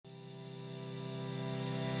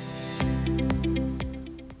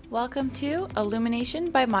Welcome to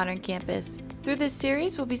Illumination by Modern Campus. Through this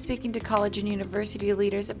series, we'll be speaking to college and university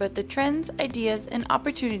leaders about the trends, ideas, and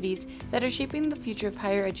opportunities that are shaping the future of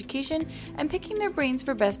higher education and picking their brains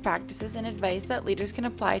for best practices and advice that leaders can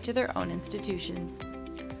apply to their own institutions.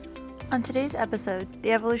 On today's episode,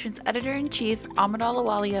 the Evolution's Editor-in-Chief, Ahmed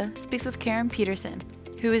Alawalia, speaks with Karen Peterson,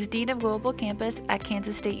 who is Dean of Global Campus at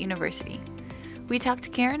Kansas State University. We talked to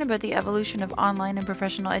Karen about the evolution of online and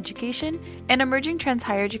professional education and emerging trends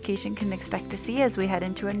higher education can expect to see as we head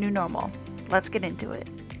into a new normal. Let's get into it.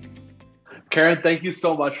 Karen, thank you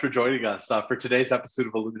so much for joining us for today's episode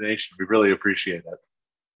of Illumination. We really appreciate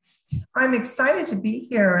it. I'm excited to be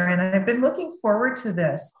here, and I've been looking forward to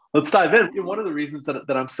this. Let's dive in. One of the reasons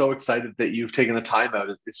that I'm so excited that you've taken the time out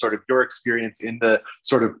is sort of your experience in the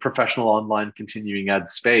sort of professional online continuing ed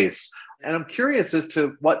space. And I'm curious as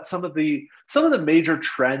to what some of the major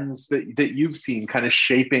trends that you've seen kind of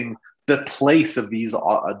shaping the place of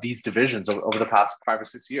these divisions over the past 5 or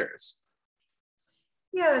 6 years.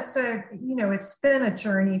 Yeah, so, it's been a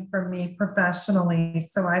journey for me professionally.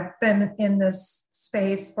 So I've been in this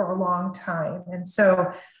space for a long time. And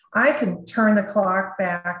so I can turn the clock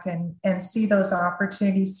back and see those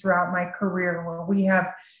opportunities throughout my career where we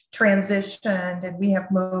have transitioned and we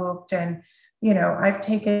have moved and, I've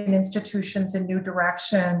taken institutions in new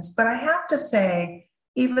directions. But I have to say,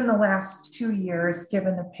 even the last 2 years,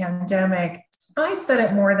 given the pandemic, I said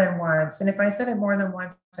it more than once. And if I said it more than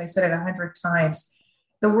once, I said it 100 times.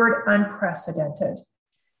 The word unprecedented.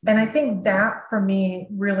 And I think that for me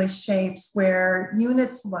really shapes where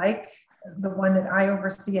units like the one that I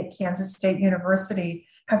oversee at Kansas State University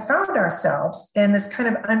have found ourselves in this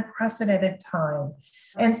kind of unprecedented time.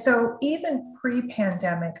 And so even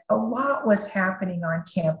pre-pandemic, a lot was happening on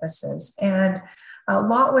campuses and a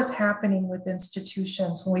lot was happening with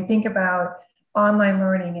institutions. When we think about online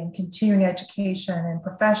learning and continuing education and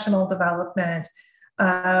professional development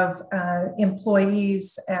of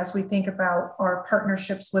employees, as we think about our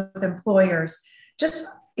partnerships with employers,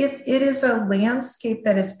 it is a landscape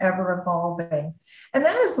that is ever evolving. And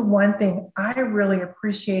that is the one thing I really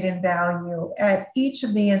appreciate and value at each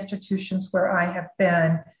of the institutions where I have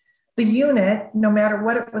been. The unit, no matter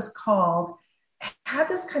what it was called, had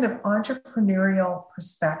this kind of entrepreneurial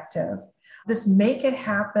perspective, this make it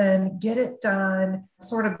happen, get it done,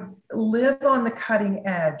 sort of live on the cutting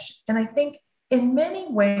edge. And I think in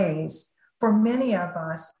many ways, for many of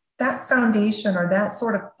us, that foundation or that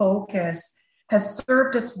sort of focus has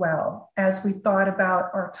served us well as we thought about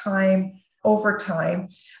our time over time,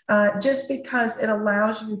 just because it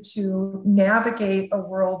allows you to navigate a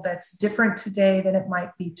world that's different today than it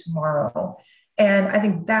might be tomorrow. And I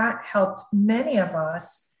think that helped many of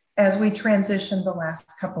us as we transitioned the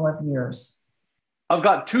last couple of years. I've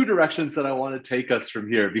got 2 directions that I want to take us from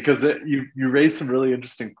here because you raised some really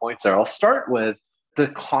interesting points there. I'll start with the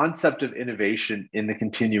concept of innovation in the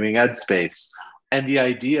continuing ed space and the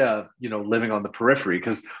idea of, living on the periphery.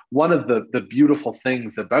 Because one of the beautiful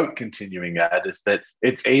things about continuing ed is that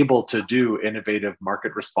it's able to do innovative,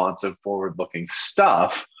 market responsive, forward-looking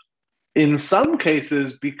stuff. In some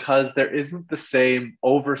cases, because there isn't the same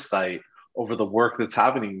oversight over the work that's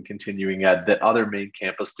happening in continuing ed that other main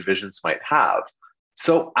campus divisions might have.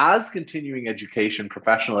 So as continuing education,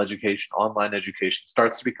 professional education, online education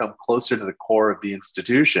starts to become closer to the core of the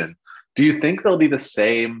institution, do you think there'll be the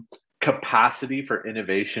same capacity for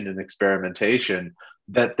innovation and experimentation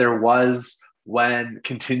that there was when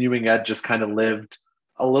continuing ed just kind of lived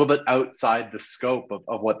a little bit outside the scope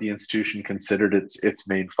of what the institution considered its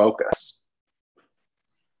main focus?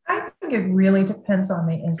 I think it really depends on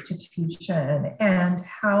the institution and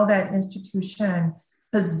how that institution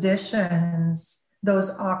positions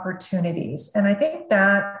those opportunities. And I think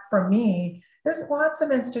that for me, there's lots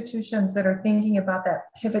of institutions that are thinking about that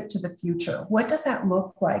pivot to the future. What does that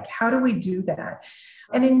look like? How do we do that?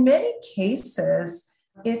 And in many cases,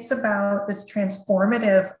 it's about this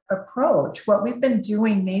transformative approach. What we've been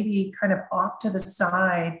doing maybe kind of off to the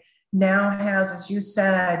side now has, as you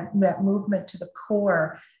said, that movement to the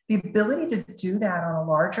core, the ability to do that on a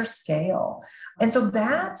larger scale. And so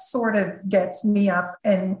that sort of gets me up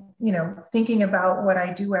and, thinking about what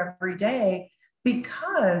I do every day,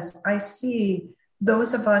 because I see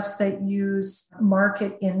those of us that use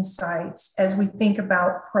market insights as we think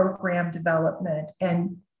about program development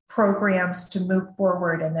and programs to move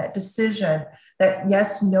forward and that decision, that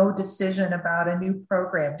yes, no decision about a new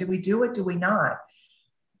program. Do we do it? Do we not?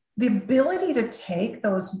 The ability to take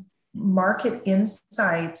those market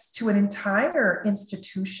insights to an entire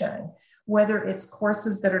institution, whether it's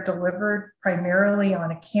courses that are delivered primarily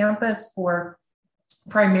on a campus for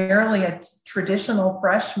primarily a traditional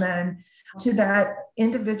freshman to that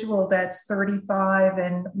individual that's 35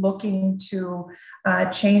 and looking to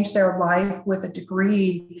change their life with a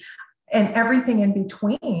degree and everything in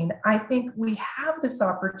between. I think we have this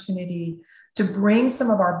opportunity to bring some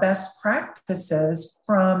of our best practices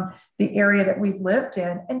from the area that we've lived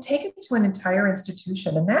in and take it to an entire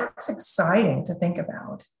institution. And that's exciting to think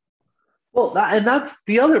about. Well, and that's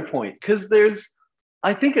the other point, because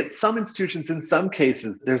I think at some institutions, in some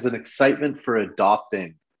cases, there's an excitement for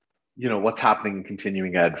adopting, what's happening in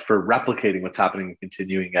continuing ed, for replicating what's happening in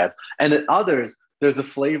continuing ed. And at others, there's a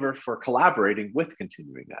flavor for collaborating with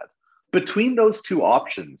continuing ed. Between those two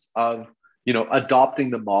options of, adopting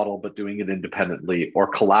the model but doing it independently, or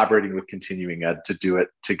collaborating with continuing ed to do it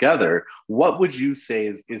together, what would you say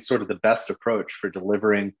is sort of the best approach for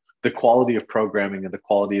delivering the quality of programming and the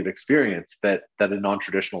quality of experience that a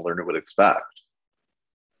non-traditional learner would expect?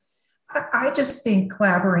 I just think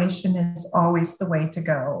collaboration is always the way to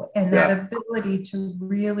go. And that ability to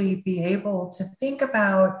really be able to think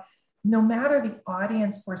about, no matter the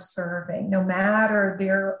audience we're serving, no matter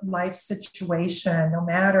their life situation, no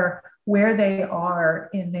matter where they are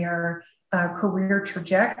in their career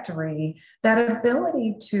trajectory, that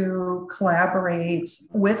ability to collaborate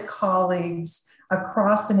with colleagues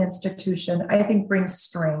across an institution, I think brings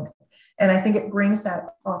strength. And I think it brings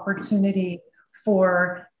that opportunity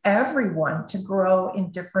for everyone to grow in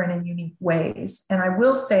different and unique ways. And I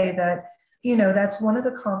will say that, that's one of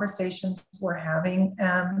the conversations we're having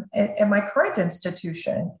at my current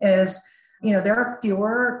institution is, there are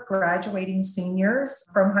fewer graduating seniors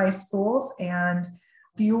from high schools, and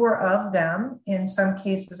fewer of them in some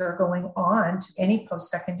cases are going on to any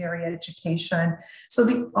post-secondary education. So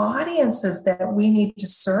the audiences that we need to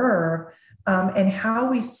serve and how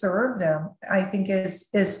we serve them, I think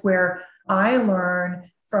is where I learn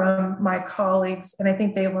from my colleagues, and I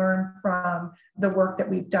think they learn from the work that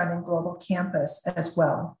we've done in Global Campus as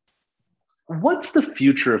well. What's the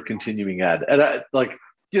future of continuing ed? And a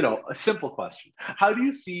simple question. How do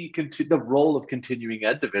you see the role of continuing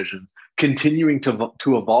ed divisions continuing to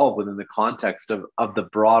evolve within the context of the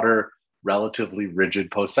broader, relatively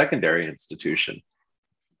rigid post-secondary institution?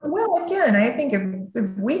 Well, again, I think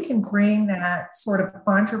if we can bring that sort of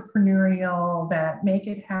entrepreneurial, that make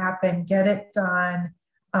it happen, get it done,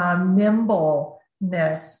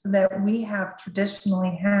 nimbleness that we have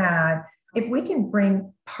traditionally had, if we can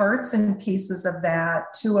bring parts and pieces of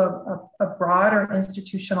that to a broader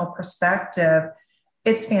institutional perspective,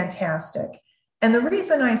 it's fantastic. And the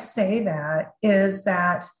reason I say that is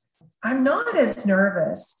that I'm not as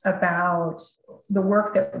nervous about the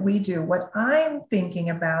work that we do. What I'm thinking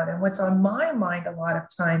about and what's on my mind a lot of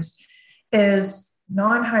times is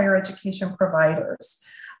non-higher education providers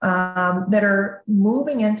that are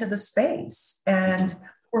moving into the space. And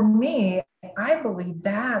for me, I believe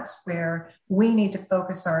that's where we need to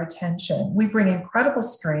focus our attention. We bring incredible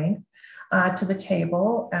strength to the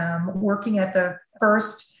table, working at the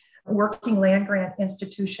first working land grant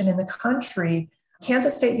institution in the country.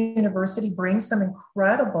 Kansas State University brings some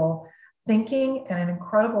incredible thinking and an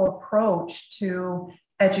incredible approach to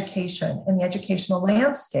education and the educational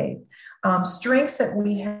landscape, strengths that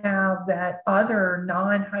we have that other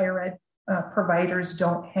non-higher ed providers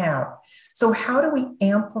don't have. So how do we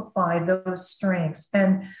amplify those strengths?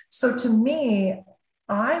 And so to me,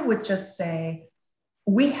 I would just say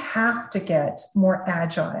we have to get more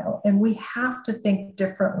agile and we have to think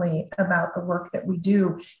differently about the work that we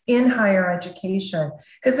do in higher education,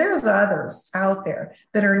 because there's others out there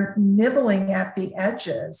that are nibbling at the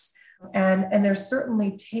edges and they're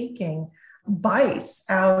certainly taking bites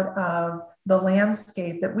out of the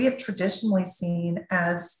landscape that we have traditionally seen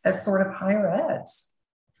as sort of higher eds.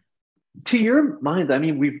 To your mind, I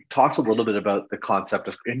mean, we've talked a little bit about the concept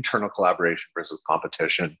of internal collaboration versus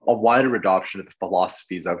competition, a wider adoption of the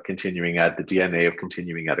philosophies of continuing ed, the DNA of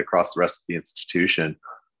continuing ed across the rest of the institution,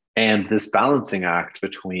 and this balancing act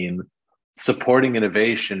between supporting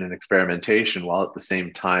innovation and experimentation while at the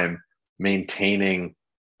same time maintaining,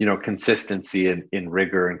 consistency in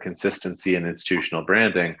rigor and consistency in institutional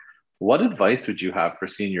branding. What advice would you have for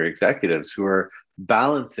senior executives who are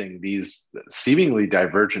balancing these seemingly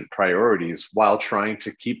divergent priorities while trying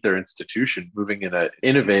to keep their institution moving in an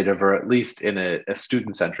innovative or at least in a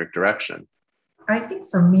student-centric direction? I think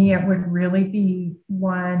for me, it would really be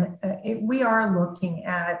one, we are looking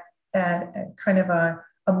at kind of a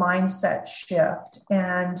mindset shift.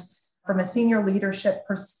 And from a senior leadership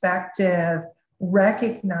perspective,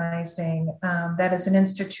 recognizing that as an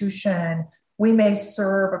institution, we may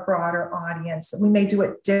serve a broader audience, we may do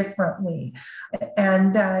it differently,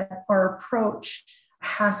 and that our approach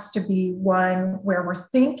has to be one where we're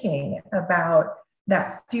thinking about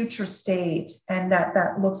that future state and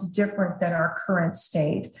that looks different than our current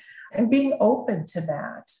state, and being open to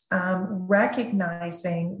that,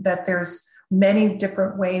 recognizing that there's many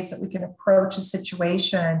different ways that we can approach a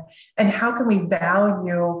situation, and how can we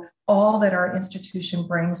value all that our institution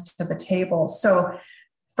brings to the table. So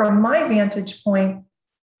from my vantage point,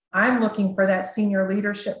 I'm looking for that senior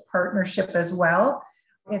leadership partnership as well.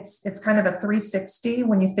 It's kind of a 360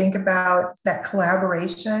 when you think about that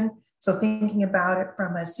collaboration. So thinking about it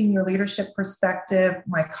from a senior leadership perspective,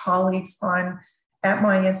 my colleagues at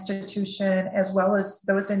my institution, as well as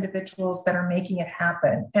those individuals that are making it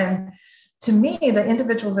happen. And to me, the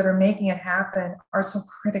individuals that are making it happen are so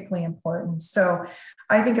critically important. So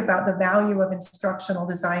I think about the value of instructional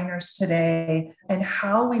designers today and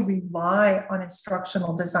how we rely on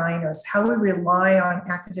instructional designers, how we rely on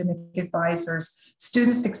academic advisors,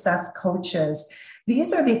 student success coaches.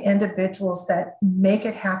 These are the individuals that make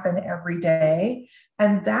it happen every day.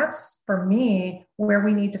 And that's, for me, where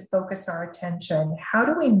we need to focus our attention. How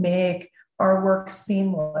do we make our work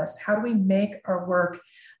seamless? How do we make our work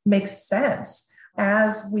make sense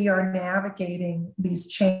as we are navigating these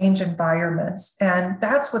change environments? And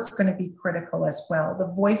that's what's going to be critical as well. The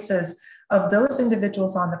voices of those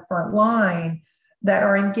individuals on the front line that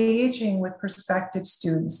are engaging with prospective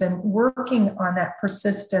students and working on that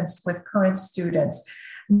persistence with current students,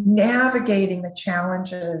 navigating the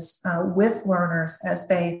challenges with learners as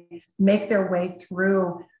they make their way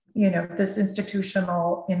through, this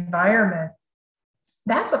institutional environment.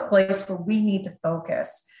 That's a place where we need to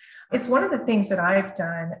focus. It's one of the things that I've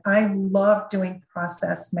done. I love doing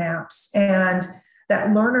process maps and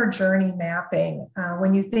that learner journey mapping.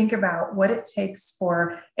 When you think about what it takes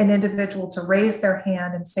for an individual to raise their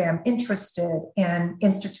hand and say, I'm interested in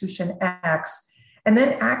institution X, and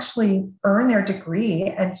then actually earn their degree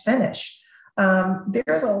and finish.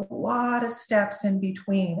 There's a lot of steps in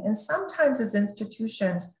between. And sometimes as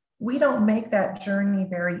institutions, we don't make that journey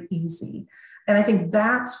very easy. And I think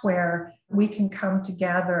that's where we can come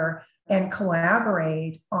together and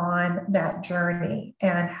collaborate on that journey.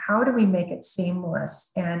 And how do we make it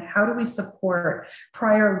seamless? And how do we support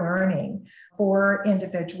prior learning for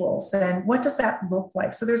individuals? And what does that look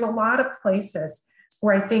like? So there's a lot of places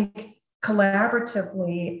where I think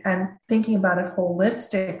collaboratively and thinking about it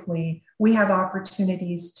holistically, we have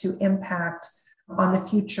opportunities to impact on the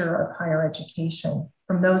future of higher education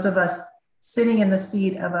from those of us sitting in the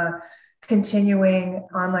seat of a continuing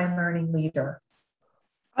online learning leader.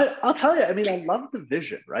 I'll tell you, I love the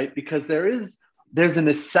vision, right? Because there's a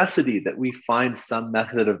necessity that we find some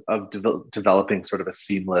method of developing sort of a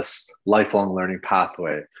seamless lifelong learning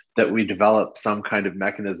pathway, that we develop some kind of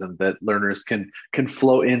mechanism that learners can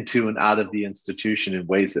flow into and out of the institution in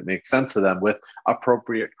ways that make sense to them, with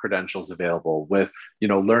appropriate credentials available, with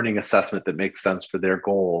learning assessment that makes sense for their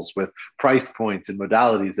goals, with price points and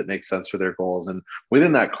modalities that make sense for their goals. And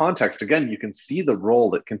within that context, again, you can see the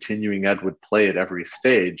role that continuing ed would play at every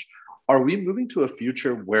stage. Are we moving to a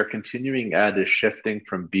future where continuing ed is shifting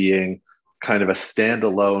from being kind of a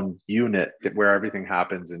standalone unit where everything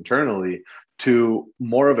happens internally to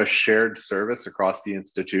more of a shared service across the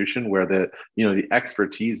institution, where the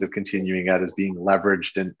expertise of continuing ed is being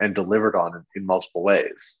leveraged and delivered on in multiple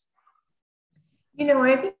ways?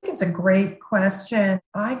 I think it's a great question.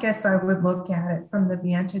 I guess I would look at it from the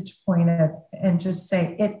vantage point of and just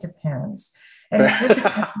say it depends. And it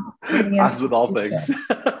depends. As with all things.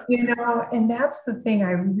 And that's the thing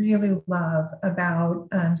I really love about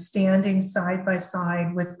standing side by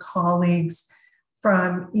side with colleagues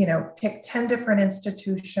from, pick 10 different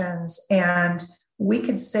institutions, and we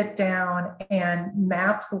could sit down and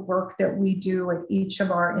map the work that we do at each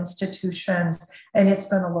of our institutions, and it's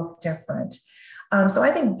going to look different. So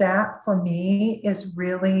I think that for me is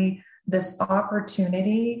really this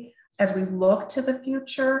opportunity as we look to the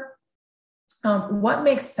future. What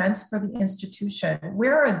makes sense for the institution?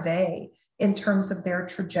 Where are they in terms of their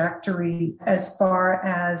trajectory as far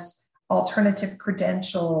as alternative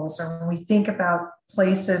credentials, or when we think about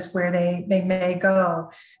places where they may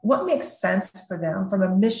go? What makes sense for them from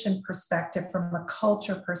a mission perspective, from a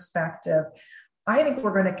culture perspective? I think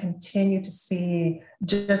we're going to continue to see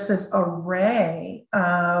just this array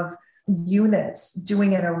of units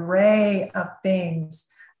doing an array of things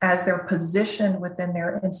as they're positioned within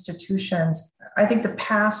their institutions. I think the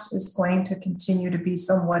past is going to continue to be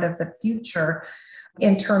somewhat of the future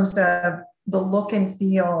in terms of the look and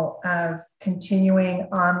feel of continuing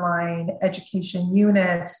online education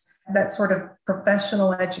units, that sort of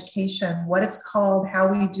professional education, what it's called,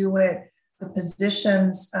 how we do it, the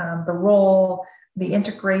positions, the role, the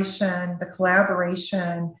integration, the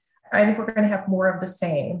collaboration. I think we're going to have more of the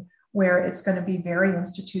same, where it's going to be very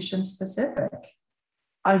institution specific.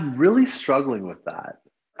 I'm really struggling with that.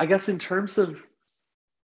 I guess in terms of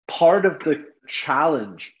part of the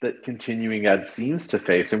challenge that continuing ed seems to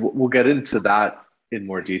face, and we'll get into that in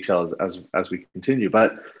more detail as we continue,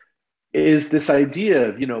 but is this idea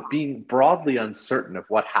of, being broadly uncertain of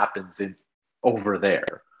what happens over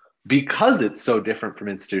there, because it's so different from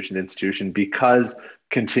institution to institution, because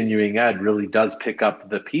continuing ed really does pick up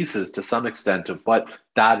the pieces to some extent of what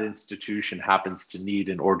that institution happens to need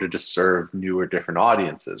in order to serve new or different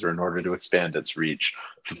audiences, or in order to expand its reach,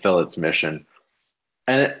 fulfill its mission.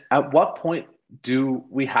 And at what point do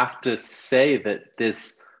we have to say that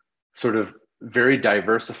this sort of very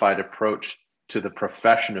diversified approach to the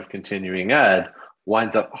profession of continuing ed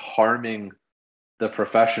winds up harming the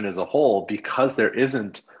profession as a whole, because there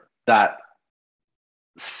isn't that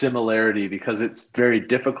similarity, because it's very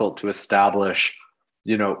difficult to establish,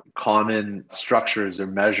 common structures or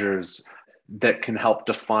measures that can help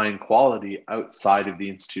define quality outside of the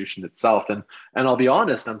institution itself. And I'll be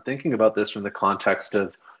honest, I'm thinking about this from the context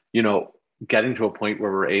of, getting to a point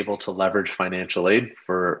where we're able to leverage financial aid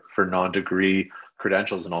for non-degree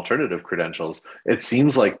credentials and alternative credentials. It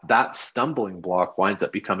seems like that stumbling block winds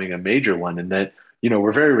up becoming a major one, in that,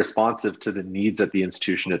 we're very responsive to the needs at the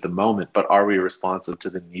institution at the moment, but are we responsive to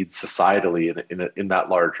the needs societally in that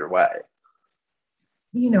larger way?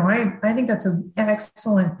 I think that's an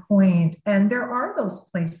excellent point. And there are those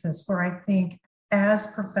places where I think,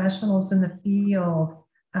 as professionals in the field,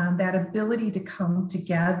 that ability to come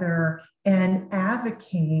together and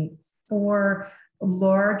advocate for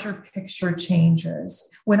larger picture changes.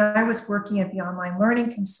 When I was working at the Online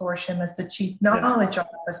Learning Consortium as the Chief Knowledge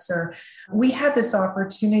Officer, we had this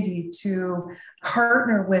opportunity to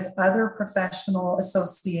partner with other professional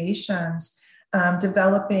associations,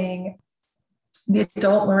 developing the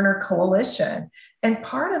Adult Learner Coalition. And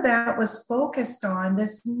part of that was focused on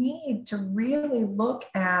this need to really look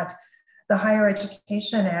at the Higher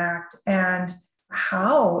Education Act and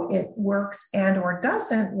how it works and or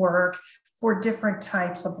doesn't work for different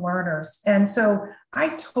types of learners. And so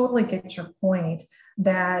I totally get your point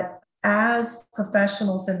that as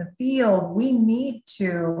professionals in the field, we need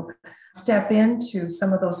to step into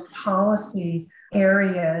some of those policy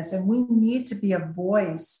areas, and we need to be a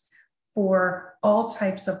voice for all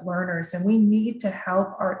types of learners. And we need to help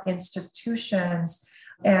our institutions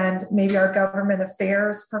and maybe our government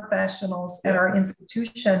affairs professionals at our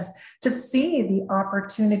institutions to see the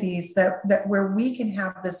opportunities that where we can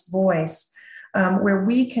have this voice, where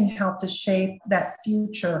we can help to shape that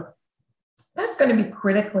future. That's going to be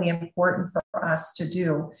critically important for us to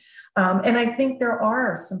do. And I think there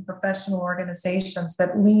are some professional organizations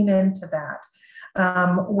that lean into that.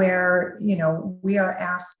 Where we are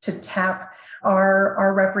asked to tap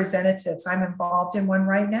our representatives. I'm involved in one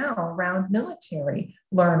right now around military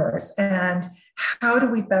learners, and how do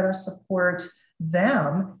we better support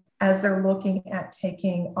them as they're looking at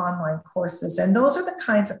taking online courses. And those are the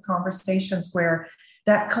kinds of conversations where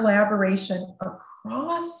that collaboration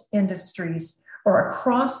across industries or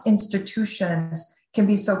across institutions can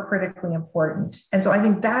be so critically important. And so I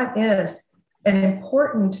think that is an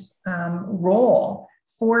important role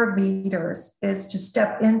for leaders, is to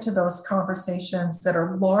step into those conversations that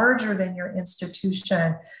are larger than your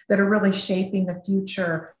institution, that are really shaping the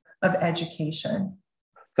future of education.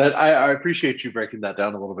 So I appreciate you breaking that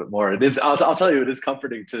down a little bit more. It is, I'll tell you, it is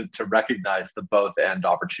comforting to recognize the both and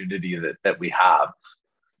opportunity that we have.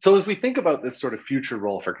 So as we think about this sort of future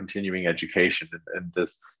role for continuing education and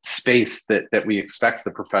this space that we expect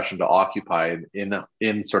the profession to occupy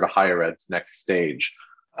in sort of higher ed's next stage,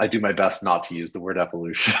 I do my best not to use the word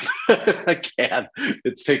evolution if I can.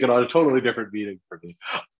 It's taken on a totally different meaning for me.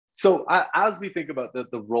 So as we think about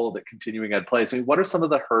the role that continuing ed plays, I mean, what are some of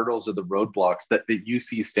the hurdles or the roadblocks that you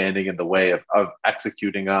see standing in the way of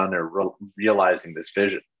executing on or realizing this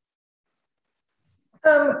vision?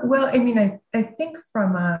 Well, I mean, I think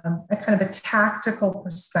from a kind of a tactical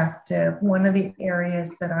perspective, one of the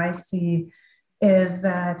areas that I see is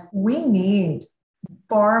that we need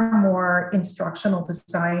far more instructional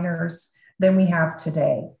designers than we have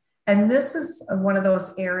today. And this is one of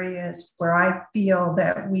those areas where I feel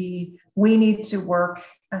that we need to work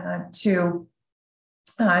to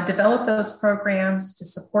develop those programs, to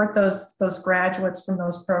support those graduates from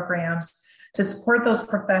those programs, to support those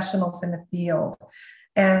professionals in the field.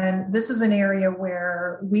 And this is an area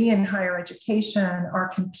where we in higher education are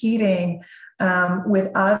competing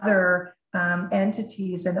with other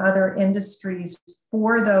entities and other industries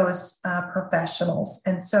for those professionals.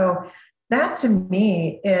 And so That to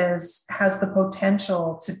me has the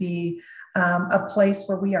potential to be a place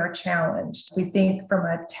where we are challenged. We think from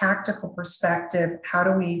a tactical perspective, how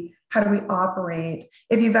do we operate?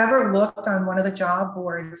 If you've ever looked on one of the job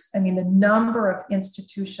boards, I mean, the number of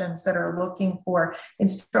institutions that are looking for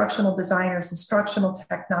instructional designers, instructional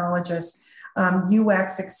technologists,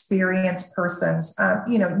 UX experienced persons,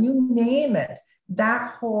 you name it.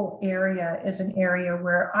 That whole area is an area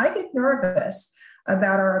where I get nervous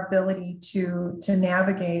about our ability to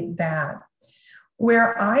navigate that.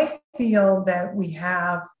 Where I feel that we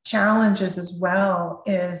have challenges as well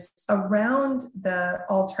is around the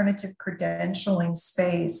alternative credentialing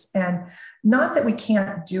space. And not that we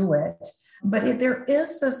can't do it, but there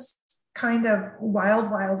is this kind of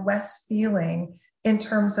wild, wild west feeling in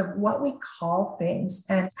terms of what we call things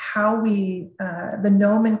and how the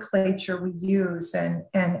nomenclature we use and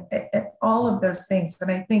all of those things.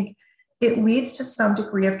 And I think it leads to some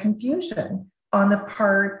degree of confusion on the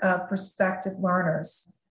part of prospective learners.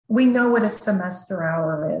 We know what a semester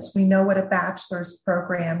hour is. We know what a bachelor's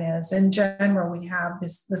program is. In general, we have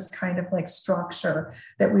this kind of like structure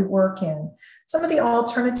that we work in. Some of the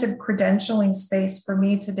alternative credentialing space for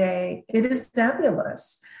me today, it is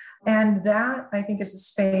nebulous. And that, I think, is a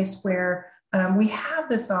space where we have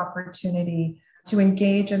this opportunity to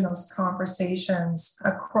engage in those conversations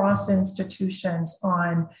across institutions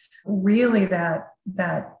on really that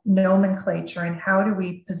nomenclature and how do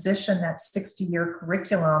we position that 60-year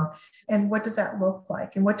curriculum and what does that look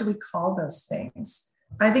like and what do we call those things?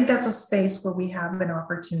 I think that's a space where we have an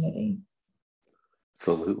opportunity.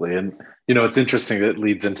 Absolutely. And, it's interesting that it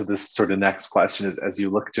leads into this sort of next question is, as you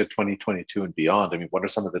look to 2022 and beyond, I mean, what are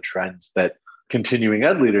some of the trends that continuing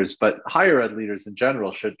ed leaders, but higher ed leaders in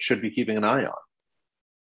general should be keeping an eye on?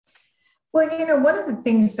 Well, one of the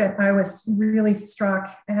things that I was really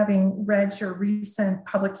struck having read your recent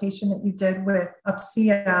publication that you did with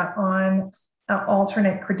UPCEA on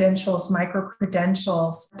alternate credentials,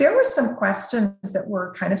 micro-credentials, there were some questions that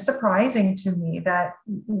were kind of surprising to me that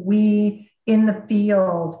we in the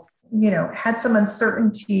field, had some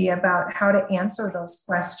uncertainty about how to answer those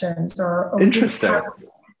questions or interesting.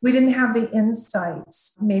 We didn't have the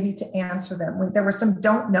insights maybe to answer them. There were some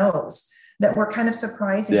don't knows that were kind of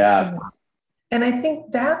surprising to me. And I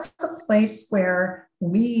think that's a place where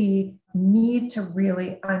we need to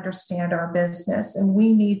really understand our business and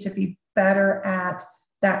we need to be better at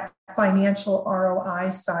that financial ROI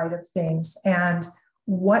side of things and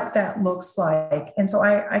what that looks like. And so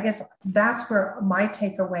I guess that's where my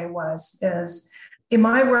takeaway is, am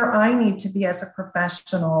I where I need to be as a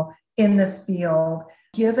professional in this field,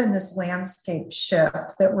 given this landscape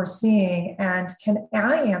shift that we're seeing? And can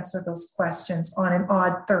I answer those questions on an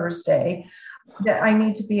odd Thursday that I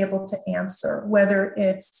need to be able to answer, whether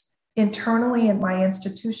it's internally in my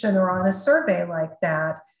institution or on a survey like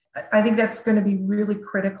that? I think that's going to be really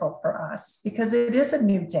critical for us because it is a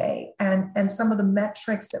new day and some of the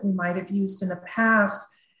metrics that we might have used in the past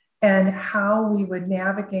and how we would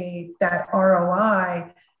navigate that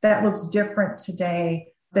ROI, that looks different today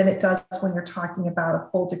than it does when you're talking about a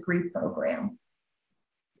full degree program.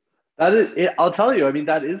 That is, I'll tell you, I mean,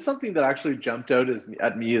 that is something that actually jumped out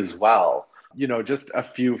at me as well. Just a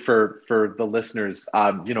few for the listeners,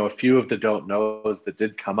 a few of the don't knows that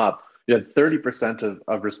did come up. You had 30%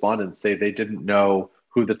 of respondents say they didn't know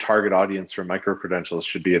who the target audience for micro-credentials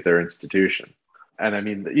should be at their institution. And I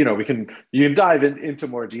mean, you can dive into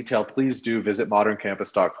more detail. Please do visit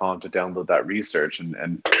moderncampus.com to download that research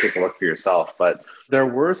and take a look for yourself. But there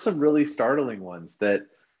were some really startling ones that,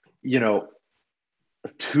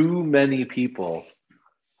 too many people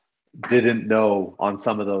didn't know on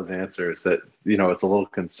some of those answers that, it's a little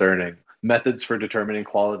concerning. Methods for determining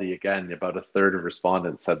quality, again, about a third of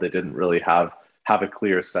respondents said they didn't really have a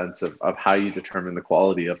clear sense of how you determine the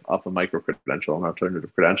quality of a micro-credential and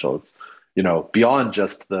alternative credential. It's, beyond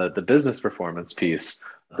just the business performance piece.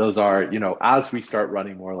 Those are, as we start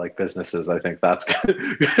running more like businesses, I think that's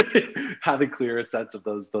having clearer sense of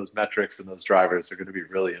those metrics and those drivers are going to be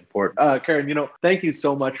really important. Karen, thank you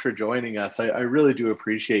so much for joining us. I really do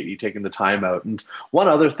appreciate you taking the time out. And one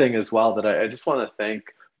other thing as well that I just want to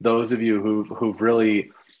thank those of you who've really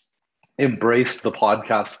embraced the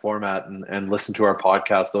podcast format and listened to our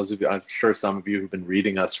podcast. Those of you, I'm sure some of you who've been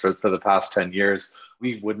reading us for the past 10 years,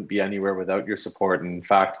 we wouldn't be anywhere without your support. And in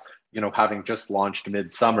fact, having just launched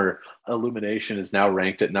Midsummer, Illumination is now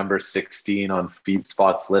ranked at number 16 on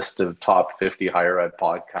FeedSpot's list of top 50 higher ed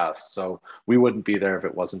podcasts. So we wouldn't be there if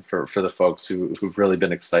it wasn't for the folks who've really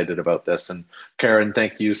been excited about this. And Karen,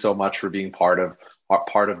 thank you so much for being part of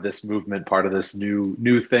this movement, part of this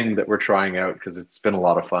new thing that we're trying out, because it's been a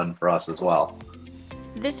lot of fun for us as well.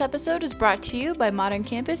 This episode is brought to you by Modern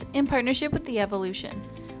Campus in partnership with The Evolution.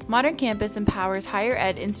 Modern Campus empowers higher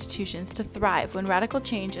ed institutions to thrive when radical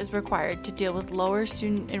change is required to deal with lower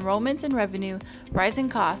student enrollments and revenue, rising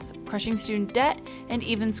costs, crushing student debt, and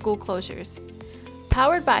even school closures.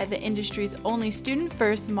 Powered by the industry's only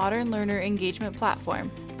student-first modern learner engagement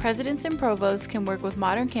platform, presidents and provosts can work with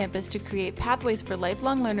Modern Campus to create pathways for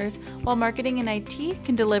lifelong learners, while marketing and IT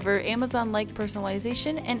can deliver Amazon-like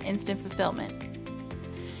personalization and instant fulfillment.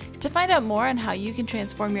 To find out more on how you can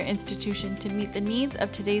transform your institution to meet the needs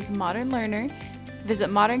of today's modern learner,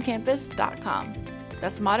 visit moderncampus.com.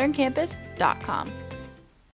 That's moderncampus.com.